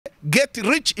get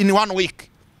rich in 1 week.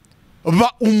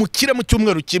 Ba umukire mu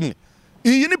cyumweru kimwe.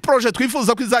 Iyi ni project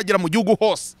twifuza ko izagira mu gihugu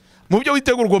hose. Mu byo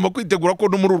witegura ugomba kwitegura ko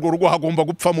no muri urwo rugo hagomba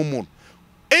gupfa mu muntu.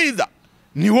 Either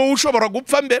ni wowe ushobora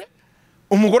gupfa mbere,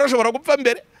 umugore ashobora gupfa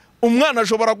mbere, umwana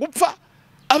ashobora gupfa,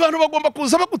 abantu bagomba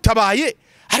kuza bagutabaye,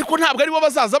 ariko ntabwo ari bo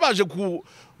bazaza baje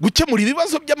gukemura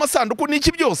ibibazo by'amasanduku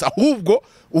n'iki byose, ahubwo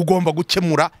ugomba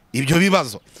gukemura ibyo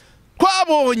bibazo.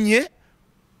 Twabonye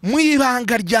mu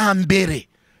ibanga rya mbere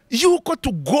yuko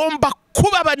tugomba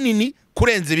kuba banini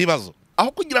kurenza ibibazo,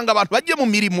 aho kugira ngo abantu bajye mu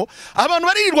mirimo, abantu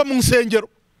baririrwa mu nsengero.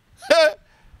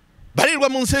 Barirwa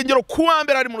mu nsengero, kuwa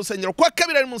mbere ari mu nsengero, kuwa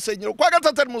kabiri ari mu nsengero, kuwa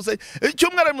gatatu ari mu nsengero,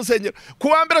 icyumweru ari mu nsengero,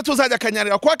 kuwa mbere tuzajya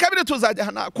kanyarira, kuwa kabiri tuzajya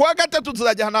hana, kuwa gatatu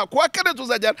tuzajya hana, kuwa kane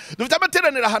tuzajya, dufite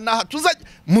amateraniro hana, tuzajya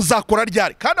muzakora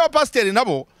ryari. Kandi abapasiteri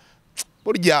nabo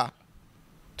burya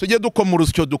tujye dukoma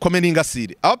urusyo dukome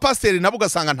n'ingasire. Abapasiteri nabo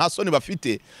ugasanga nta soni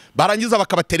bafite, barangiza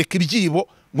bakabatereka ibyibo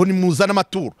ngo ni muzana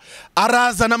amaturo.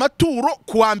 Arazana amaturo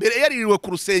kuwa mbere yaririwe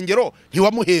ku rusengero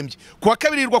ntiwamuhembye, kuwa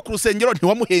kabiri yirirwa ku rusengero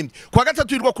ntiwamuhembye, kuwa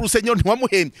gatatu yirirwa ku rusengero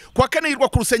ntiwamuhembye, kuwa kane yirirwa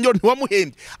ku rusengero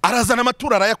ntiwamuhembye. Arazana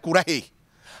amaturo arayakura hehe?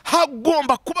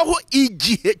 Hagomba kubaho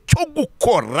igihe cyo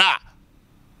gukora.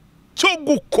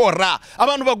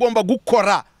 Abantu bagomba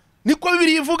gukora. Niko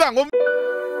Bibiliya ivuga ngo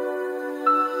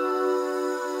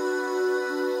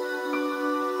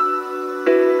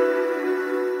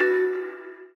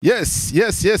Yes.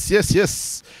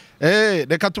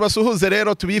 Reka tubasuhuze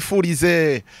rero,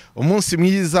 tubifurize umunsi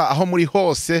mwiza aho muri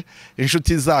hose,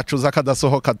 inshuti zacu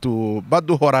zakadasohoka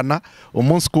baduhorana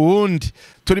umunsi ku wundi,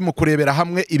 turi mu kurebera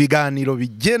hamwe ibiganiro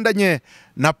bigendanye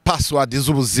na password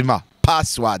z'ubuzima,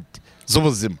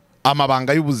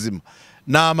 amabanga y'ubuzima.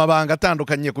 Na amabanga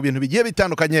atandukanye ku bintu bigiye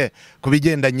bitandukanye ku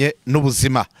bigendanye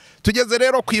n'ubuzima. Tugeze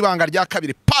rero ku ibanga rya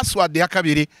kabiri, password ya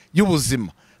kabiri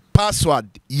y'ubuzima. Password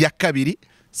ya kabiri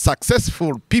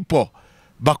successful people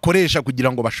bakoresha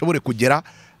kugira ngo bashobore kugera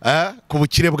ku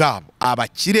bukire bwabo.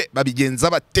 Abakire babigenza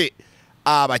bate?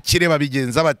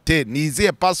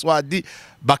 Nizihe password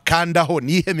bakandaho?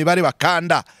 Nihe mibare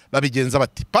bakanda babigenza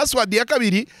bate? Password ya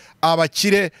kabiri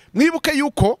abakire, mwibuke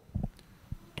yuko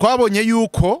twabonye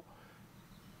yuko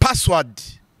password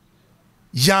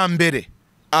ya mbere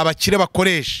abakire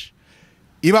bakoresha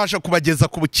ibasha kubageza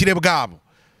ku bukire bwabo.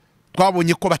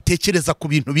 Twabonye ko batekereza ku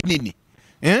bintu binini.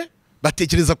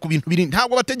 Batekereza ku bintu binini,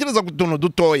 ntabwo batekereza ku tuntu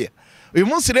dutoya. Uyu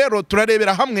munsi rero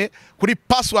turarebera hamwe kuri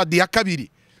password ya kabiri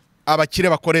abakire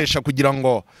bakoresha kugira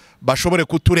ngo bashobore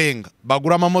kuturenga.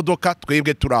 Bagura amamodoka,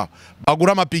 twebwe turaho.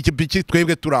 Bagura amapikipiki,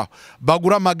 twebwe turaho.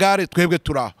 Bagura amagare, twebwe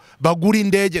turaho. Bagura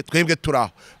indege, twebwe turaho.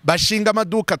 Bashinga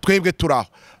amaduka, twebwe turaho.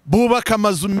 Bubaka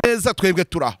amazu meza, twebwe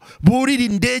turaho. Burira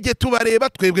indege tubareba,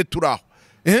 twebwe turaho.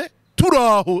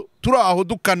 Turaho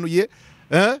dukanuye,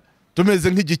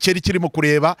 tumeze nk'igikeri kirimo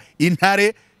kureba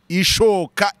intare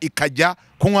ishoka ikajya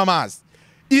kunywa amazi.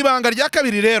 Ibanga rya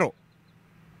kabiri rero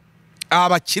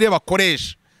abakire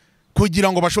bakoresha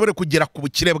kugira ngo bashobore kugera ku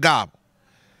bukire bwabo,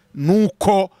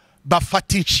 nuko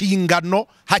bafata inshingano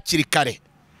hakiri kare,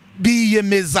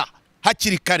 biyemeza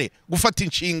hakiri kare gufata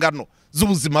inshingano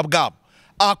z'ubuzima bwabo,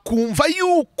 akumva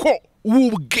yuko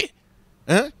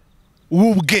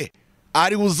ubwe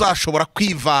ari uzashobora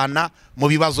kwivana mu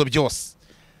bibazo byose.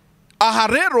 Aha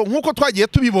rero nkuko twagiye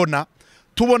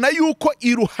tubona yuko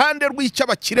iruhande rw'icyo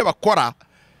abakire bakora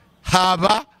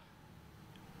haba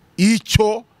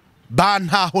icyo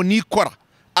bantaho nikora,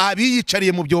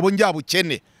 abiyicariye mu byobo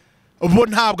njyabukene. Bo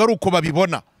ntabwo ari uko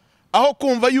babibona, aho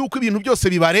kumva yuko ibintu byose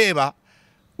bibareba,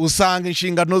 usanga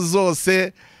inshingano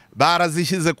zose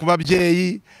barazishyize ku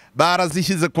babyeyi,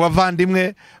 barazishyize ku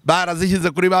bavandimwe, barazishyize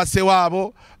kuri ba se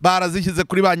wabo, barazishyize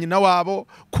kuri ba nyina wabo,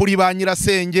 kuri ba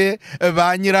nyirasenge,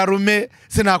 ba nyirarume.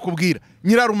 Sinakubwira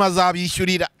nyirarume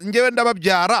azabishyurira, ngewe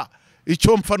ndababyara,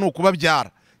 icyo mpfa ni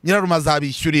ukubabyara. Nyirarume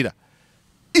azabishyurira.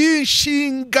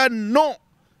 Inshingano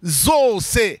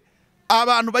zose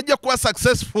abantu bajya kuba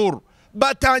successful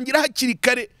batangira hakiri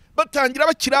kare, batangira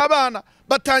bakiri abana,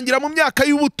 batangira mu myaka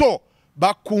y'ubuto,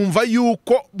 bakumva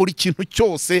yuko buri kintu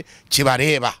cyose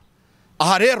kibareba.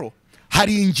 Aha rero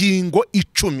hari ingingo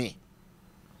 10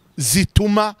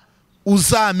 zituma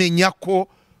uzamenya ko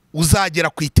uzagera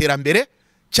ku iterambere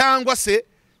cyangwa se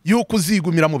yuko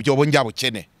uzigumira mu byobo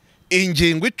njyabukene.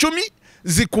 Ingingo 10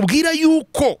 zikubwira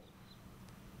yuko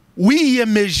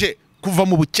wiyemeje kuva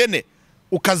mu bukene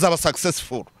ukazaba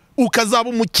successful, ukazaba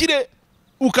umukire,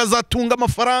 ukazatunga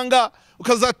amafaranga,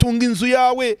 ukazatunga inzu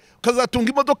yawe,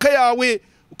 ukazatunga imodoka yawe,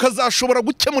 ukazashobora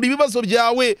gukemura ibibazo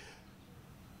byawe.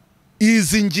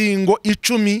 Izi ngingo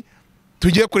 10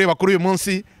 tugiye kureba kuri uyu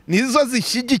munsi nizo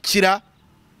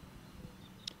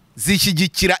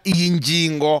zishyigikira iyi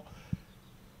ngingo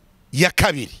ya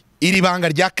kabiri. iri banga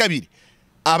rya kabiri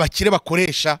abakire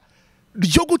bakoresha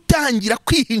ryo gutangira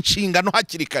kwiha inshingano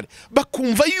hakiri kare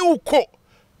bakumva yuko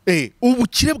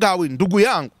ubukire bwawe ndugu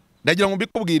yangu ndagira ngo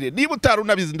mbikubwire niba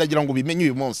utarunabizi ndagira ngo bimenye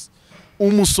uyu munsi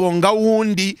umusonga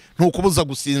wundi ntukubuza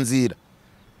gusinzira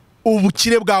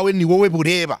ubukire bwawe ni wowe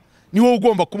bureba ni wowe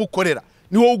ugomba kubukorera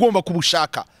ni wowe ugomba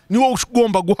kubushaka ni wowe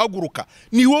ugomba guhaguruka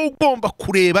ni wowe ugomba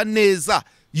kureba neza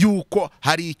yuko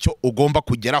hari icyo ugomba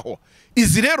kugeraho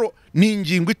izi rero ni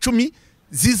ingingo 10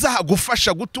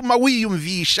 zizagufasha gutuma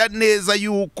wiyumvisha neza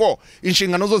yuko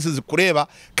inshingano zose zikureba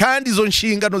kandi izo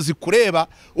nshingano zikureba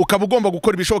ukaba ugomba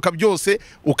gukora ibishoboka byose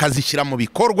ukazishyira mu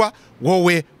bikorwa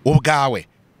wowe ubwawe.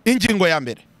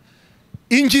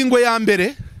 Ingingo ya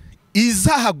mbere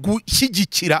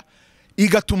izagushyigikira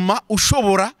igatuma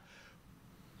ushobora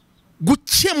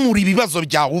gukemura ibibazo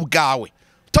byawe ubwawe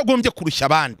utagombye kurushya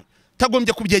abandi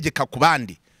utagombye kubyegeka ku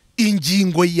bandi.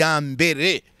 Ingingo ya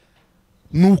mbere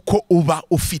nuko uba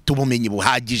ufite ubumenyi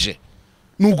buhagije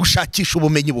nugushakisha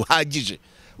ubumenyi buhagije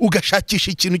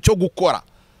ugashakisha ikintu cyo gukora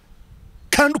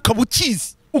kandi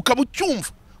ukabukizi ukabucyumva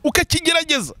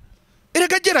ukakigerageza.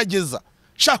 Erega gerageza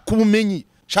shaka ubumenyi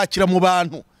shakira mu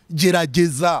bantu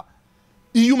gerageza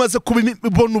iyo umaze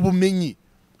kubona ubumenyi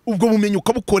ubwo bumenyi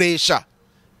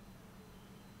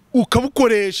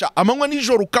ukabukoresha amanywa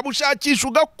nijoro ukabushakisha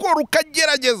ugakora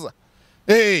ukagerageza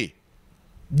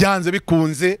byanze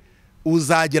bikunze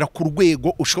uzagera ku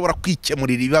rwego ushobora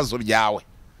kwikemurira ibibazo byawe.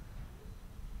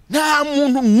 Nta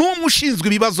muntu n'umwe ushinzwe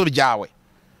ibibazo byawe.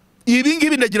 Ibi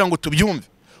ngibi ndagira ngo tubyumve.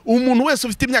 Umuntu wese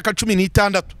ufite imyaka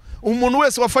 16 umuntu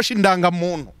wese wafashe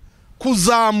indangamuntu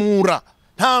kuzamura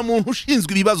nta muntu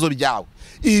ushinzwe ibibazo byawe.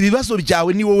 Ibibazo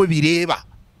byawe ni wowe bireba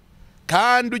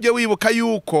kandi ujye wibuka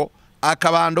yuko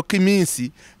akabando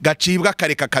k'iminsi gacibwa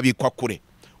kareka kabikwa kure.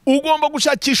 Ugomba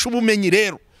gushakisha ubumenyi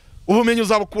rero. Ubumenyi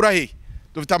uzabukura he?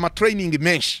 Dufite ama training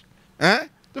menshi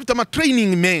dufite ama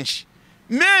training menshi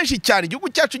cyane. Igihugu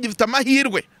cyacu gifite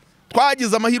amahirwe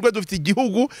twagize amahirwe dufite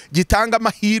igihugu gitanga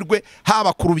amahirwe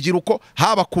haba ku rubyiruko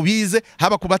haba kubize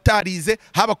haba ku batarize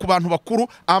haba ku bantu bakuru.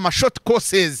 Ama short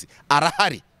courses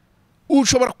arahari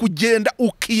ushobora kugenda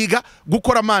ukiga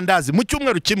gukora amandazi mu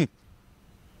cyumweru kimwe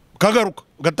ukagaruka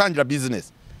ugatangira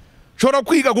business. Ushobora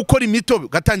kwiga gukora imitobe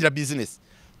ugatangira business.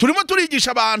 Turimo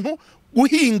turigisha abantu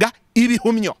guhinga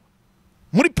ibihumyo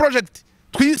muri project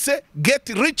twise get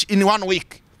rich in 1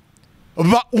 week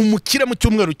ba umukire mu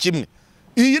cyumweru kimwe.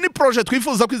 Iyi ni project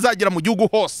twifuza ko izagera mu gihugu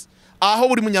hose aho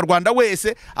buri munyarwanda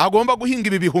wese agomba guhinga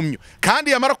ibi bihumyo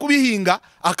kandi yamara kubihinga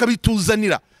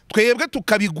akabituzanira twebwe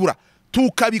tukabigura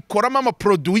tukabikoramo ama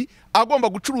produit agomba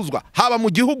gucuruzwa haba mu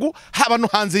gihugu haba no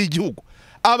hanze y'igihugu.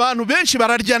 Abantu benshi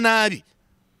bararya nabi.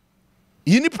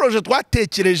 Iyi ni project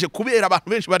twatekereje kubera abantu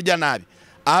benshi barya nabi.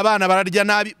 Abana bararya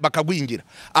nabi bakagwingira.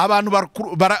 Abantu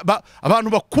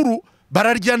bakuru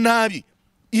bararya nabi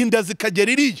inda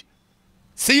zikagera iriye.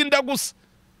 Si inda gusa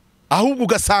ahubwo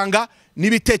ugasanga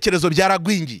n'ibitekerezo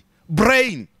byaragwingiye.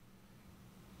 Brain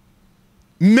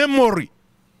memory.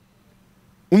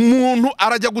 Umuntu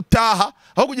arajya gutaha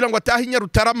aho kugira ngo atahe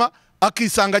Nyarutarama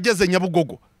akisanga ageze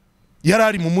Nyabugogo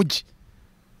yarari mu mujyi.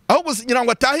 Aho gusigira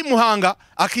ngo atahe Muhanga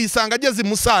akisanga ageze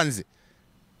Musanze.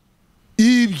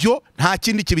 Ibyo nta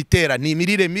kindi kibitera ni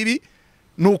imirire mibi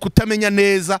nuko utamenya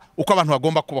neza uko abantu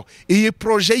bagomba kubaho. Iyi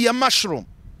projet ya mushroom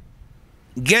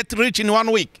get rich in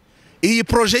 1 week, iyi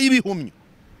projet y'ibihumyo,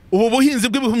 ubu buhinzi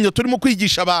bw'ibihumyo turimo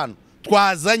kwigisha abantu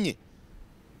twazanye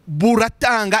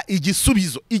buratanga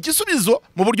igisubizo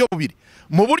mu buryo bubiri.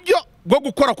 Mu buryo bwo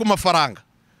gukora ku mafaranga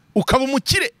ukaba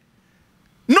umukire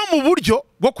no mu buryo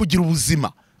bwo kugira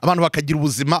ubuzima. Abantu bakagira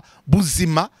ubuzima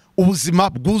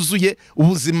bwuzuye,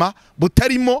 ubuzima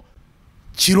butarimo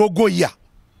kirogoya.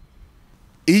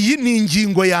 Iyi ni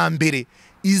ingingo ya mbere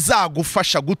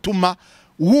izagufasha gutuma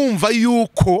wumva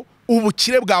yuko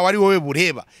ubukire bwawe ari wowe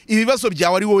bureba, ibibazo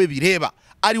byawe ari wowe bireba,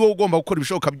 ari wowe ugomba gukora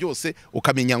ibishoboka byose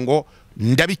ukamenya ngo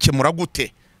ndabikemura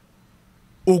gute.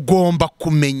 Ugomba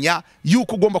kumenya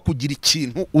yuko ugomba kugira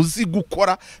ikintu uzi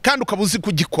gukora kandi ukaba uzi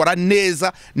kugikora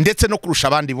neza ndetse no kurusha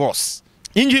abandi bose.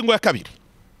 Ingingo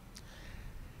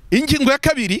ya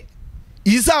kabiri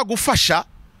izagufasha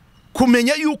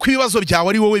kumenya yuko ibibazo byawe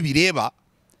ari wowe bireba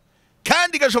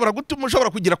kandi gashobora gutuma ushobora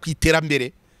kugira ku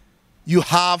iterambere. You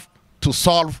have to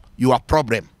solve your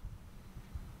problem.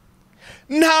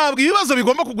 Ntabwo ibibazo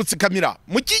bigomba kugutsikamira.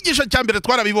 Mu cyigisho cya mbere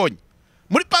twarabibonye,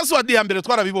 muri password ya mbere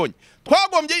twarabibonye,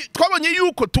 twabonye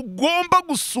yuko tugomba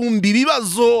gusumba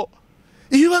ibibazo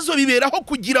biberaho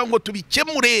kugira ngo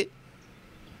tubikemure.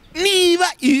 Niba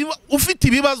ufite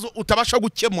ibibazo utabasha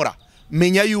gukemura,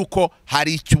 menya yuko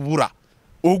hari icyo ubura.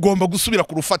 Ugomba gusubira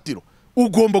ku rufatiro,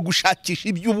 ugomba gushakisha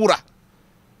ibyo ubura.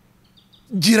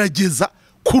 gerageza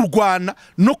kurwana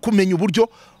no kumenya uburyo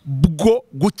bwo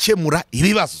gukemura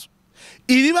ibibazo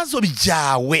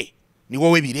byawe ni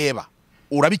wowe bireba,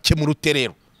 urabikemura ute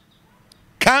rero?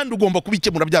 Kandi ugomba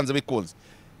kubikemura byanze bikunze.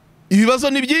 Ibibazo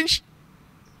ni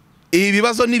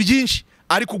byinshi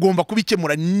ariko ugomba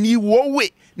kubikemura, ni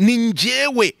wowe, ni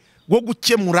njyewe wo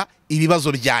gukemura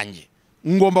ibibazo byanjye.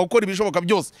 Ngomba gukora ibishoboka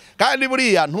byose, kandi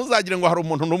buriya ntuzagire ngo hari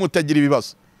umuntu n'umwe utagira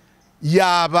ibibazo.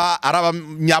 Yaba ari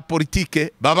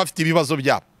abanyapolitike baba bafite ibibazo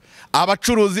byabo,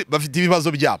 abacuruzi bafite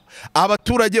ibibazo byabo,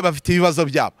 abaturage bafite ibibazo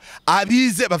byabo,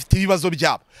 abize bafite ibibazo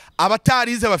byabo,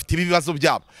 abatarize bafite ibibazo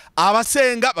byabo,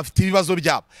 abasenga bafite ibibazo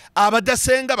byabo,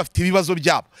 abadasenga bafite ibibazo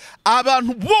byabo,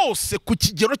 abantu bose ku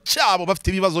kigero cyabo bafite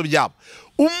ibibazo byabo.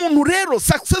 Umuntu rero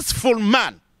successful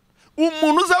man,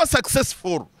 umuntu uzaba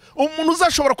successful, umuntu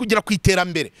uzashobora kugera ku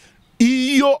iterambere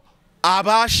iyo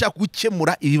abasha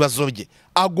gukemura ibibazo bye.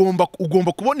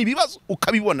 Ugomba kubona ibibazo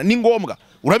ukabibona, ni ngombwa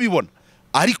urabibona,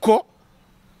 ariko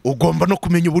ugomba no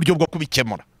kumenya uburyo bwo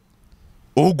kubikemura.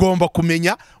 Ugomba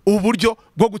kumenya uburyo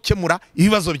bwo gukemura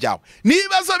ibibazo byawe.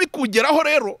 Nibaza bikugeraho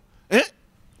rero,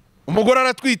 umugore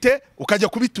aratwite ukajya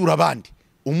kubitura abandi,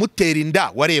 umutera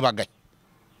inda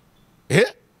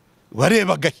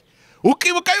warebagaye,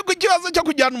 ukibuka yuko ikibazo cyo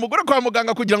kujyana umugore kwa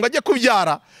muganga kugira ngo ajye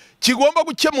kubyara kigomba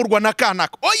gukemurwa na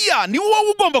kanaka. Oya, ni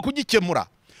wowe ugomba kugikemura.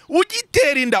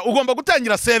 Ugitera inda ugomba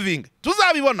gutangira saving.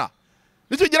 Tuzabibona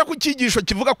nitugera ku cyigisho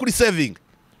kivuga kuri saving,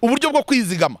 uburyo bwo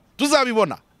kwizigama.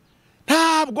 Tuzabibona.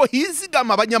 Ntabwo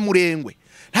hizigama abanyamurengwe,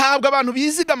 ntabwo abantu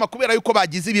bizigama kubera yuko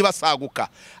bagize ibibasaguka,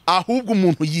 ahubwo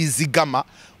umuntu yizigama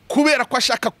kubera ko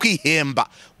ashaka kwihemba,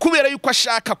 kubera yuko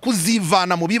ashaka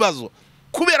kuzivana mu bibazo,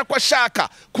 kubera ko ashaka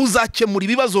kuzakemura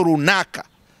ibibazo runaka.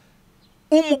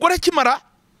 Umugore kimara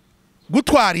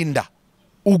gutwara inda,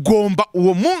 ugomba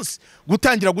uwo munsi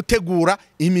gutangira gutegura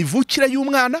imivukire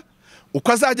y'umwana,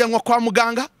 uko azajyanwa kwa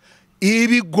muganga,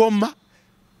 ibigoma,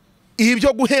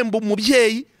 ibyo guhemba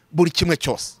umubyeyi, buri kimwe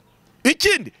cyose.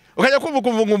 Ikindi ukajya kuvuga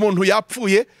umuntu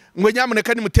yapfuye ngo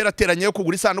nyamuneka ni muterateranye yo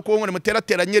kugura isanduku, ngo ni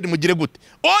muterateranye nimugire gute.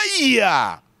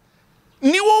 Oya,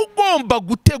 ni wowe ugomba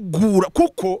gutegura,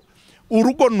 kuko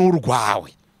urugo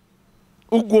n'urwawe.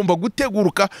 Ugomba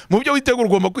guteguruka mu byo witegura,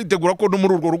 ugomba kwitegura ko no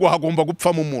muri urwo rugo hagomba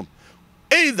gupfa mu muntu.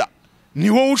 Either ni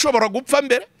wowe ushobora gupfa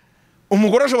mbere,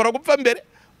 umugore ashobora gupfa mbere,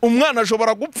 umwana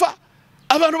ashobora gupfa,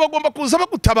 abantu bagomba kuza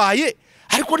bagutabaye,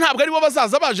 ariko ntabwo ari bo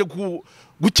bazaza baje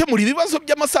gukemura ibibazo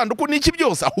by'amasanduku n'iki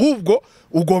byose, ahubwo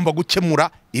ugomba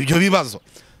gukemura ibyo bibazo.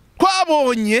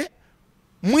 Twabonye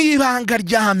mu ibanga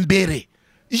rya mbere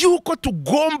yuko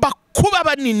tugomba kuba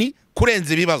banini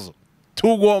kurenza ibibazo.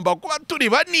 Tugomba kuba turi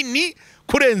banini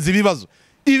kurenza ibibazo.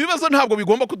 Ibibazo ntabwo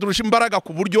bigomba kuturusha imbaraga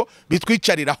ku buryo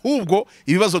bitwicarira, ahubwo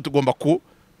ibibazo tugomba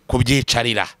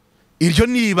kubyicarira. Iryo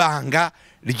ni ibanga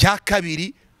rya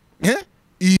kabiri,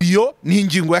 iyo ni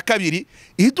ingingo ya kabiri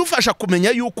idufasha kumenya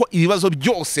yuko ibibazo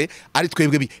byose ari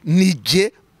twebwe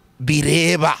nijye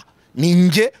bireba,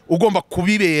 ninjye ugomba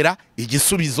kubibera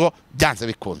igisubizo byanze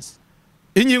bikunze.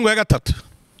 Ingingo ya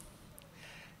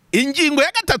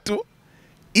gatatu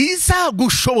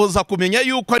izagushoboza kumenya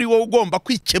yuko ari wowe ugomba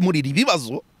kwikemurira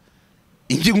ibibazo.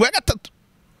 Ingingo ya gatatu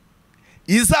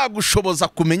izagushoboza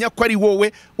kumenya ko ari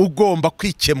wowe ugomba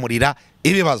kwikemurira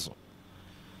ibibazo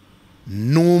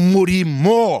ni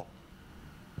umurimo.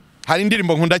 Hari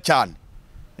indirimbo nkunda cyane,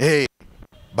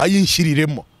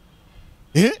 bayinshiriremo,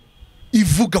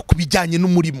 ivuga ku bijyanye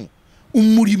n'umurimo.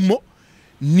 Umurimo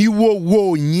ni wo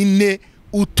wonyine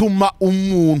utuma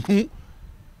umuntu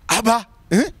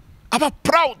aba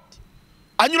proud,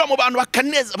 anyura mu bantu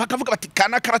bakaneza, bakavuga bati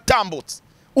kana karatambutse.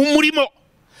 Umurimo.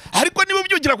 Ariko niba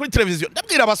ubyukira kuri televiziyo,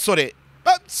 ndabwira abasore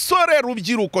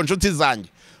rubyiruko, nshuti zanjye,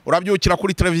 urabyukira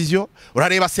kuri televiziyo,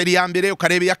 urareba seri ya mbere,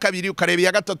 ukareba iya kabiri, ukareba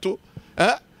iya gatatu,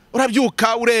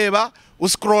 urabyuka ureba,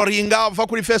 uscrollinga, uva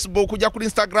kuri Facebook ujya kuri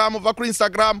Instagram, uva kuri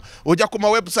Instagram ujya ku ma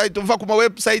website, uva ku ma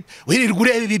website wirirwa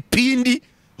ureba ibipindi,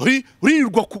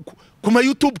 wirirwa ku ma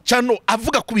YouTube channel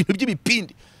avuga ku bintu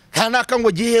by'ibipindi. Kanaka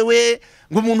ngo gihewe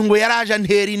ngo umuntu ngo yaraje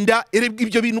antera inda,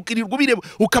 ibyo bintu kirirwa bireba,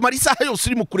 ukamara isaha yose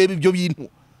uri mu kureba ibyo bintu.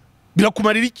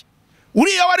 Birakumarira iki?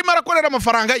 Uriya wari marakorera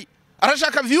amafaranga ye,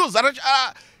 arashaka views,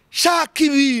 arashaka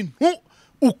ibintu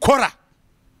ukora.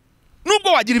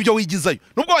 Nubwo wagira ibyo wigizayo,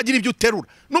 nubwo wagira ibyo uterura,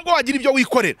 nubwo wagira ibyo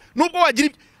wikorera, nubwo wagira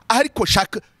ariko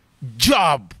shaka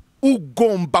job,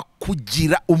 ugomba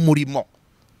kugira umurimo.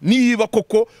 Niba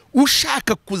koko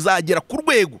ushaka kuzagera ku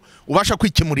rwego ubasha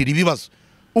kwikemurira ibibazo,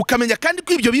 ukamenya kandi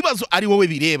ko ibyo bibazo ari wowe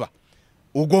bireba,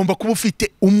 ugomba kuba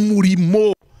ufite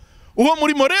umurimo. Uwo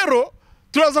murimo rero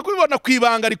turaza kubibona ku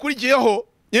ibanga rikurikiyeho,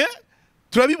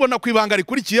 turabibona ku ibanga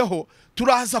rikurikiyeho,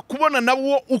 turaza kubona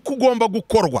nawo uko ugomba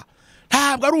gukorwa.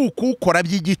 ntabwo ari ukukora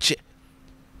by'igice,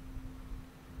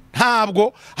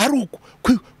 ntabwo ari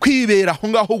kwibera aho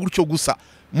ngaho gutyo gusa.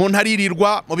 Umuntu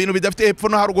aririrwa mu bintu bidafite hepfo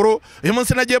no haruguru. Uyu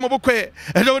munsi nagiye mu bukwe,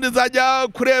 ejo bundi nzajya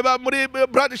kureba muri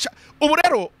bradisha. Ubu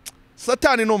rero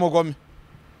Satani ni umugome.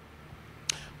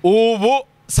 Ubu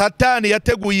Satani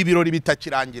yateguye ibirori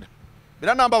bitakirangira.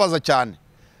 Biranambabaza cyane.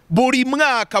 Buri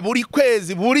mwaka, buri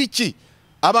kwezi, buri ki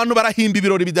abantu barahimba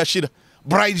ibirori bidashira.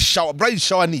 Bride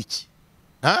shower ni iki?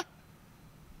 Ha?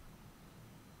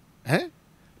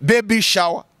 Baby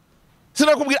shower.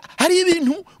 Sinakubwira hari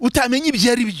ibintu utamenya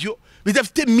ibyo ari byo,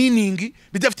 bidafite meaning,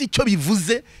 bidafite icyo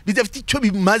bivuze, bidafite icyo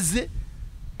bimaze,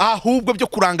 ahubwo byo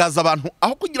kurangaza abantu,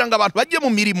 aho kugira ngo abantu bajye mu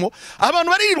mirimo.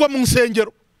 Abantu baririrwa mu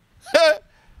nsengero,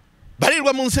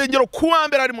 barirwa mu nsengero. Kuwa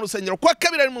mbere ari mu rusengero, kuwa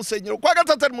kabiri ari mu rusengero, kuwa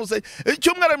gatatu ari mu rusengero,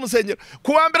 icyumweru ari mu rusengero.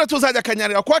 Kuwa mbere tuzajya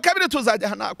kanyarira, kuwa kabiri tuzajya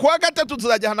hana, kuwa gatatu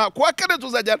tuzajya hana, kuwa kane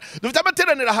tuzajya hana. Dufite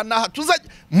amateraniro hana, tuzajya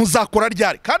muzakora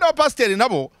ryari? Kandi abapasiteri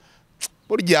nabo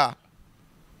burya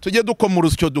tujye dukomura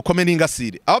usyo dukome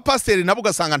n'ingasire. Abapasiteri nabo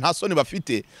ugasanga nta soni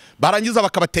bafite, barangiza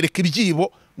bakabatereka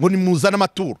ibyibo ngo ni muzana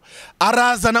amaturo.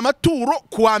 Arazana amaturo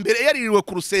kuwa mbere yaririwe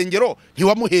ku rusengero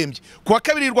ntiwamuhembye, kuwa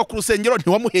kabiri yirirwa ku rusengero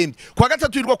ntiwamuhembye, kuwa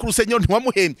gatatu yirirwa ku rusengero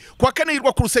ntiwamuhembye, kuwa kane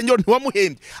yirirwa ku rusengero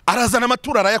ntiwamuhembye. Arazana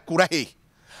amaturo arayakura hehe?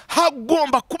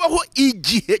 Hagomba kubaho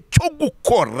igihe cyo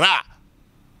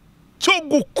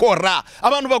gukora,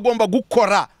 abantu bagomba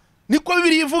gukora. Niko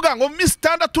Bibiri ivuga ngo minsi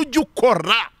 6 ujye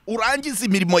ukora urangiza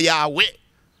imirimo yawe.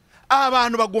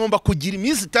 Abantu bagomba kugira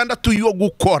iminsi 6 yo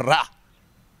gukora,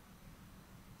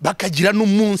 bakagira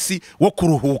n'umunsi wo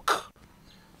kuruhuka.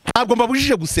 Ntabwo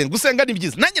mbabujije gusenga. Gusenga ni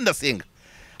byiza, nanjye ndasenga,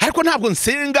 ariko ntabwo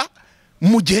nsenga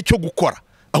mu gihe cyo gukora,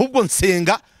 ahubwo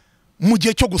nsenga mu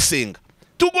gihe cyo gusenga.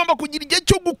 Tugomba kugira igihe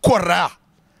cyo gukora,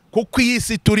 kuko iyi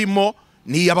si turimo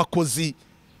ni y'abakozi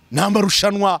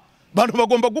n'amarushanwa. Abantu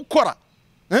bagomba gukora.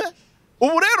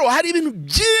 Ubu rero hari ibintu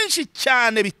byinshi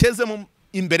cyane biteze mu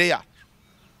imbere yacu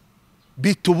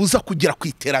bitubuza kugera ku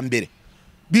iterambere,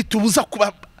 bitubuza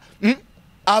kuba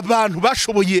abantu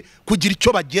bashoboye kugira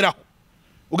icyo bageraho.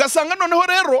 Ugasanga noneho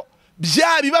rero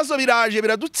bya bibazo biraje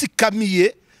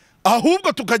biradutsikamiye,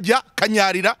 ahubwo tukajya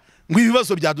kanyarira ngo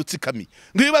ibibazo byadutsikamiye,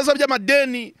 ngo ibibazo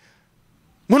by'amadeni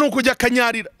muno kujya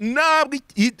kanyarira. Nabwo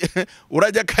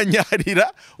urajya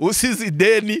kanyarira usize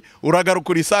ideni, uragaruka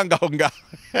urisanga aho ngaho.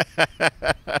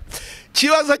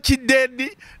 Kibazo cy'ideni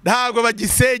ntabwo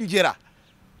bagisengera,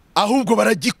 ahubwo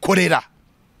baragikorera.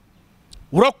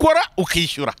 Urakora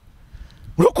ukishyura,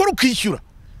 urakora ukishyura.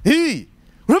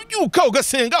 Urabyuka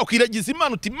ugasenga ukiragiza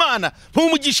Imana uti Imana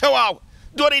mpumugisha wawe,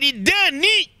 dore iri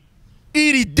deni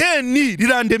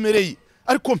rirandemereye,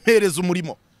 ariko mpereza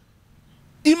umurimo.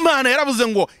 Imana yaravuze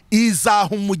ngo izaha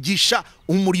umugisha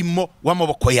umurimo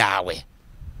w'amaboko yawe.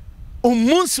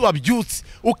 Umunsi wabyutse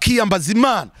ukiyambaza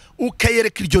Imana,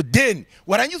 ukayereka iryo deni,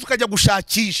 warangiza ukajya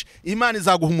gushakisha, Imana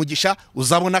izaguha umugisha,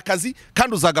 uzabona akazi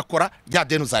kandi uzagakora, rya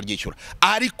deni uzaryishyura.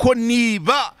 Ariko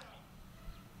niba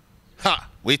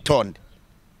witonde.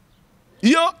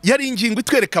 Iyo yari ingingo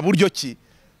itwereka buryo ki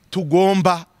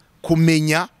tugomba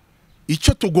kumenya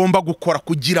icyo tugomba gukora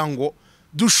kugira ngo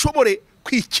dushobore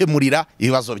kwikemurira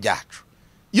ibibazo byacu.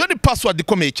 Iyo ni password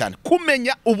ikomeye cyane,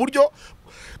 kumenya uburyo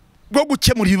bwo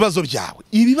gukemura ibibazo byawe.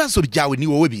 Ibibazo byawe ni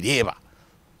wowe bireba,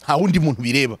 nta wundi muntu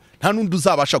bireba, nta nundi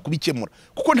uzabasha kubikemura,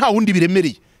 kuko nta wundi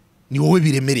biremereye, ni wowe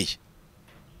biremereye.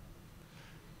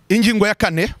 Ingingo ya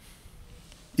 4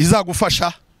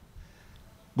 izagufasha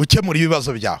gukemura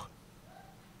ibibazo byawe: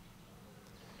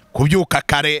 kubyuka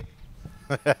kare.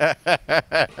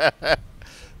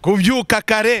 Kubyuka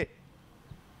kare,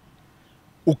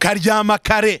 ukaryama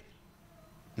kare.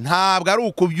 Ntabwo ari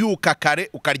ukubyuka kare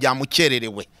ukaryama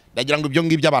ukererewe. Ndagira ngo ibyo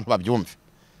ngibyo abantu babyumve.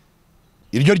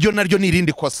 Iryo ryo naryo ni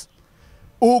irindi kosa.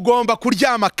 Ugomba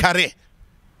kuryama kare,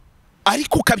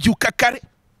 ariko ukabyuka kare.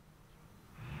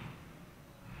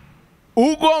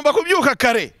 Ugomba kubyuka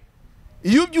kare.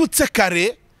 Iyo ubyutse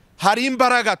kare, hari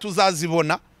imbaraga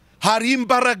tuzazibona, hari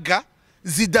imbaraga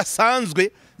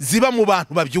zidasanzwe ziba mu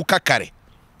bantu babyuka kare,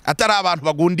 atari abantu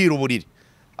bagundira uburiri.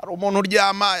 Hari umuntu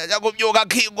uryama yakubyuka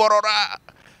kigorora,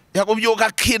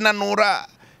 yakubyuka kinanura,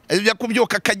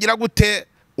 yakubyuka kagira gute.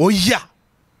 Oya,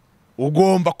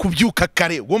 ugomba kubyuka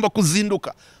kare, ugomba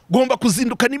kuzinduka, ugomba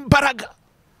kuzinduka n'imbaraga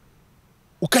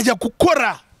ukajya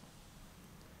gukora.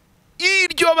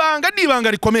 Iryo banga ni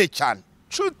ibanga rikomeye cyane.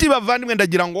 Nshuti bavandimwe,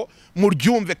 ndagira ngo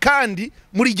muryumve kandi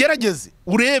murigerageze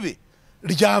urebe.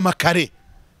 Ryama kare,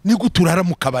 ni guturara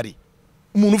mu kabari.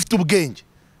 Umuntu ufite ubwenge,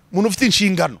 umuntu ufite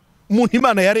inshingano, umuntu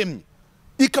Imana yaremye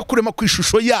ikakurema ku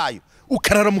ishusho yayo,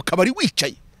 ukarara mu kabari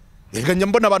wicaye. Ega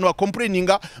mbona abantu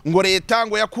bakomplaininga ngo leta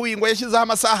ngo yakuye ngo yashyizeho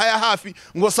amasaha ya hafi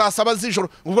ngo saa 7 z'ijoro,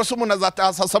 ubwo se umuntu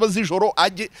azataha saa 7 z'ijoro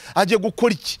aje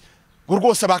gukora iki? Ngo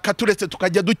rwose bakaturetse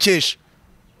tukajya dukesha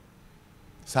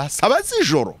saa 7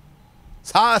 z'ijoro,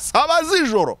 saa 7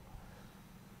 z'ijoro.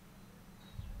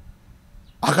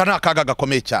 Aka ni akaga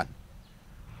gakomeye cyane.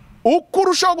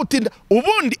 Ukurushaho gutinda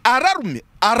ubundi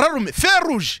ararume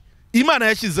feruje Imana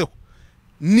yashyizeho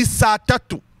ni saa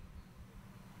 3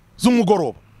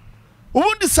 z'umugoroba.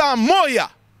 Ubundi saa 1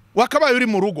 wakabaye uri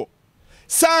mu rugo,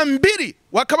 saa 2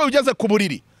 wakabaye ugeze ku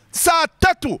buriri, saa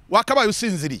 3 wakabaye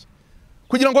usinziriye,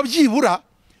 kugira ngo byibura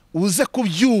uze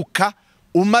kubyuka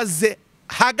umaze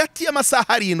hagati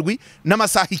y'amasaha 7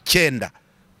 n'amasaha 9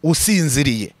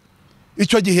 usinziriye.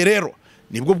 Icyo gihe rero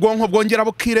nibwo ubwonko bwongera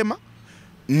bukirema,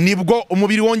 nibwo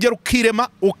umubiri wongera ukirema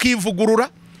ukivugurura,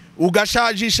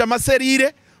 ugashajisha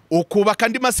amaserire, ukubaka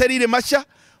andi maserire mashya,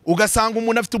 ugasanga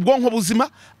umuntu afite ubwonko buzima,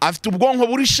 afite ubwonko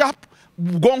buri sharp,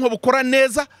 ubwonko bukora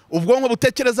neza, ubwonko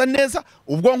butekereza neza,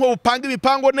 ubwonko bupanga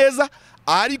ibipango neza.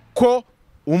 Ariko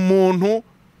umuntu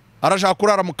arashaka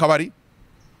kurara mu kabari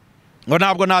ngo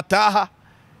ntabwo nataha,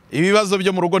 ibibazo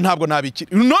byo mu rugo ntabwo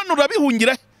nabikira. None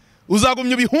urabihungira,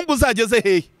 uzagumya ibihungu uzageze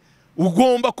hehe?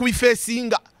 Ugomba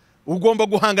kubifesinga, ugomba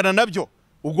guhangana nabyo,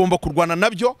 ugomba kurwana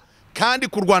nabyo. Kandi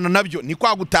kurwana nabyo ni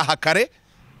kwa gutaha kare,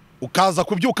 ukaza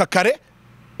kubyuka kare,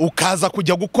 ukaza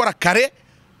kujya gukora kare,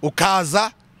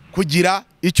 ukaza kugira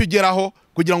icyo ugeraho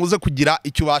kugira ngo uze kugira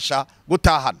icyo ubasha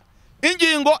gutahana.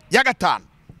 Ingingo ya 5,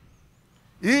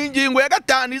 ingingo ya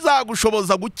 5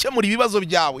 izagushoboza gukemura ibibazo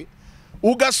byawe,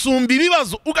 ugasumba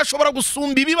ibibazo, ugashobora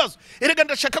gusumba ibibazo. Erega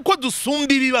ndashaka ko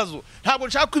dusumba ibibazo, ntabwo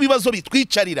nshaka ko ibibazo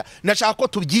bitwicarira, ndashaka ko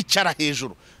tubyicara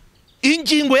hejuru.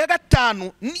 Ingingo ya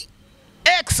 5 ni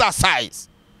exercise,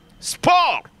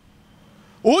 sport.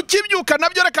 Ukibyuka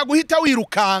nabyo reka guhita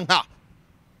wirukanka,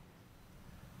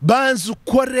 banza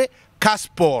ukore ka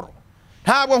sport.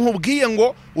 Ntabwo nkubwiye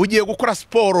ngo ugiye gukora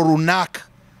sport runaka,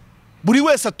 buri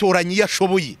wese atoranye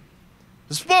yashoboye.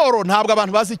 Sport ntabwo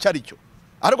abantu bazi icyo ari cyo,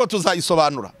 ariko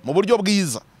tuzayisobanura mu buryo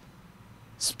bwiza.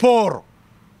 Sport,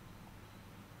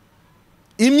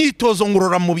 imyitozo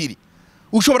ngororamubiri.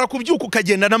 Ushobora kubyuka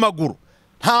ukagenda n'amaguru,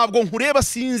 ntabwo nkureba,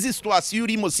 sinzi situation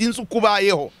urimo, sinzi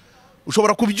ukubayeho.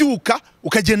 Ushobora kubyuka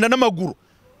ukagenda n'amaguru,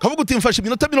 kavuga uti mfashe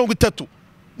iminota 30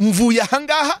 mvuye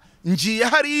ahangaha ngiye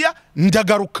hariya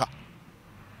ndagaruka.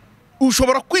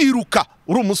 Ushobora kwiruka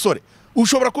uri umusore,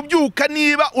 ushobora kubyuka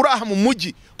niba uraha mu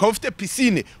mujyi ukaba ufite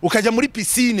piscine ukajya muri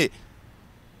piscine.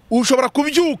 Ushobora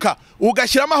kubyuka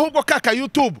ugashyiramo ahubwo kaka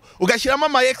YouTube, ugashyiramo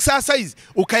ama exercise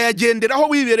ukayagenderaho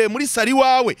wibereye muri sari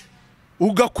wawe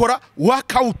ugakora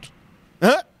workout.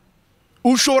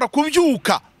 Ushobora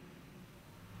kubyuka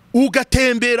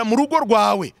ugatembera mu rugo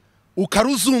rwawe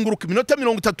ukaruzunguruka iminota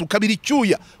 30 ukabira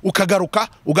icyuya ukagaruka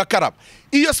ugakaraba.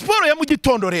 Iyo siporo ya mu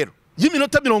gitondo rero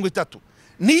y'iminota 30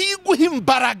 niyiguha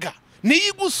imbaraga,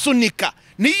 niyigusunika,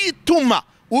 niyituma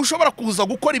ushobora kuza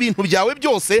gukora ibintu byawe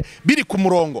byose biri ku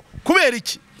murongo. Kubera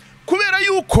iki? Kubera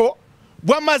yuko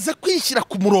wamaze kwishyira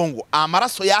ku murongo,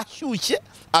 amaraso yashyushye,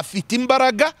 afite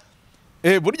imbaraga.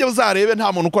 Buryo uzarebe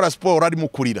nta muntu ukora siporo ari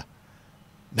mukurira,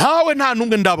 ntawe nta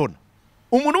numwe ndabona.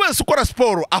 Umuntu wese ukora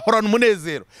siporo ahorana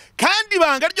umunezero, kandi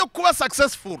ibanga ryo kuba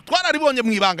successful twararibonye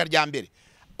mu ibanga rya mbere.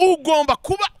 Ugomba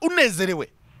kuba unezerewe,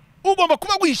 ugomba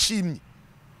kuba wishimye,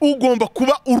 ugomba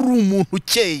kuba uri umuntu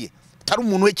ukeye, atari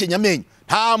umuntu w'ikenyamenyo.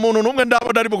 Nta muntu numwe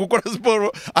ndabona ari gukora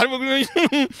siporo ariko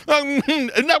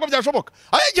ntabwo byashoboka.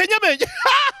 Ayekenyamenyo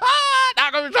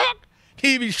ntabwo bishoboka,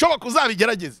 ntibishoboka.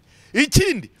 Uzabigerageze.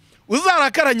 Ikindi,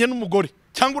 uzarakaranye n'umugore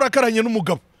cyangwa urakaranye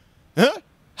n'umugabo,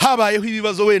 habayeho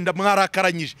ibibazo wenda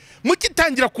mwarakaranyije,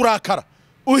 mukitangira kurakara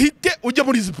uhite ujya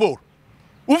muri siporo,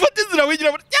 ufata inzira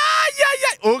wigira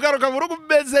ugaruka mu rugo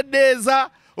umeze neza,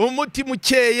 umutima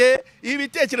ukeye,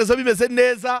 ibitekerezo bimeze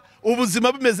neza,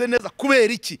 ubuzima bimeze neza.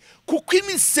 Kubera iki? Kuko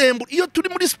imisemburo, iyo turi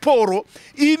muri siporo,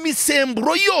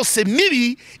 imisemburo yose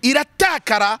mibi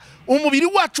iratakara, umubiri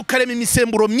wacu ukarema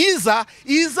imisemburo myiza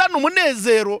izana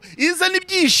umunezero, izana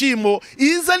ibyishimo,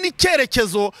 izana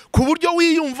icyerekezo, ku buryo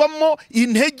wiyumvamo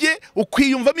intege,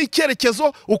 ukiyumvamo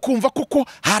icyerekezo, ukumva kuko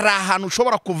hari ahantu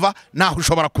ushobora kuva naho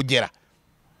ushobora kugera.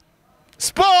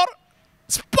 Sport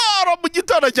mu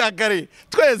gitondo cya kare,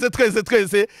 twese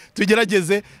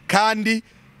tugerageze, kandi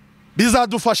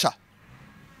bizadufasha.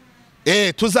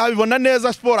 Tuzabibona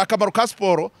neza sport, akamaro ka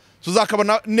sport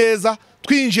tuzakabona neza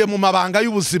twinjiye mu mabanga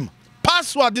y'ubuzima,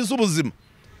 password z'ubuzima.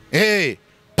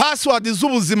 Password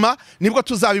z'ubuzima nibwo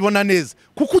tuzabibona neza,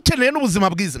 kuko ukeneye n'ubuzima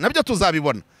bwiza nabyo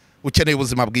tuzabibona. Ukeneye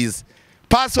ubuzima bwiza.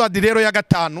 Password rero ya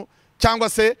 5 cyangwa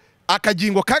se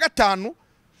akagingo ka 5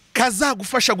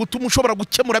 kazagufasha gutuma ushobora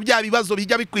gukemura bya bibazo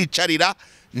bijya bikwicarira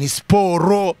ni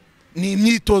siporo, ni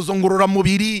imyitozo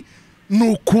ngororamubiri, ni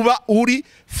ukuba uri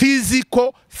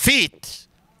physical fit,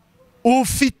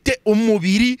 ufite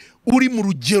umubiri uri mu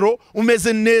rugero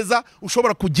umeze neza,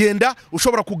 ushobora kugenda,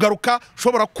 ushobora kugaruka,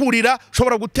 ushobora kurira,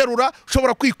 ushobora guterura,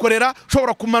 ushobora kwikorera,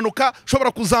 ushobora kumanuka,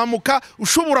 ushobora kuzamuka,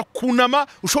 ushobora kunama,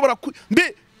 ushobora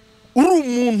mbe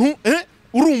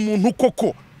uri umuntu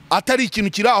koko, atari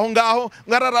ikintu kiri aho ngaho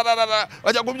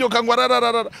wajya kubyuka ngo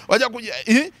wajya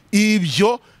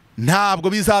ibyo ntabwo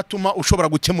bizatuma ushobora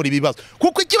gukemura ibibazo,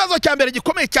 kuko ikibazo cya mbere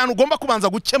gikomeye cyane ugomba kubanza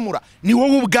gukemura ni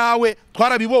wowe ubwawe.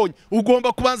 Twarabibonye,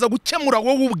 ugomba kubanza gukemura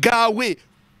wowe ubwawe,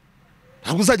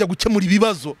 ntabwo uzajya gukemura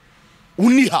ibibazo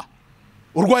uniha,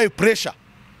 urwaye pressure,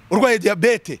 urwaye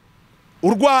diabete,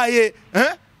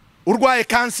 urwaye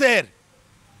kanseri.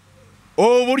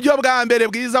 Uburyo bwa mbere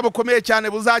bwiza bukomeye cyane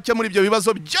buzakemura ibyo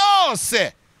bibazo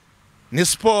byose ni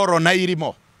siporo. Nayo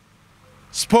irimo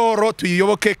siporo,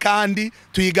 tuyiyoboke kandi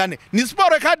tuyigane. Ni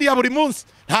siporo kandi ya buri munsi,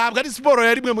 ntabwo ari siporo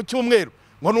ya rimwe mu cyumweru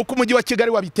ngo nuko umujyi wa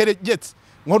Kigali wabiteregetse,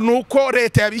 ngo nuko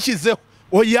leta yabishyizeho.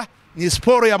 Oya, ni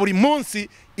siporo ya buri munsi,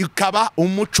 ikaba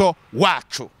umuco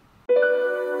wacu.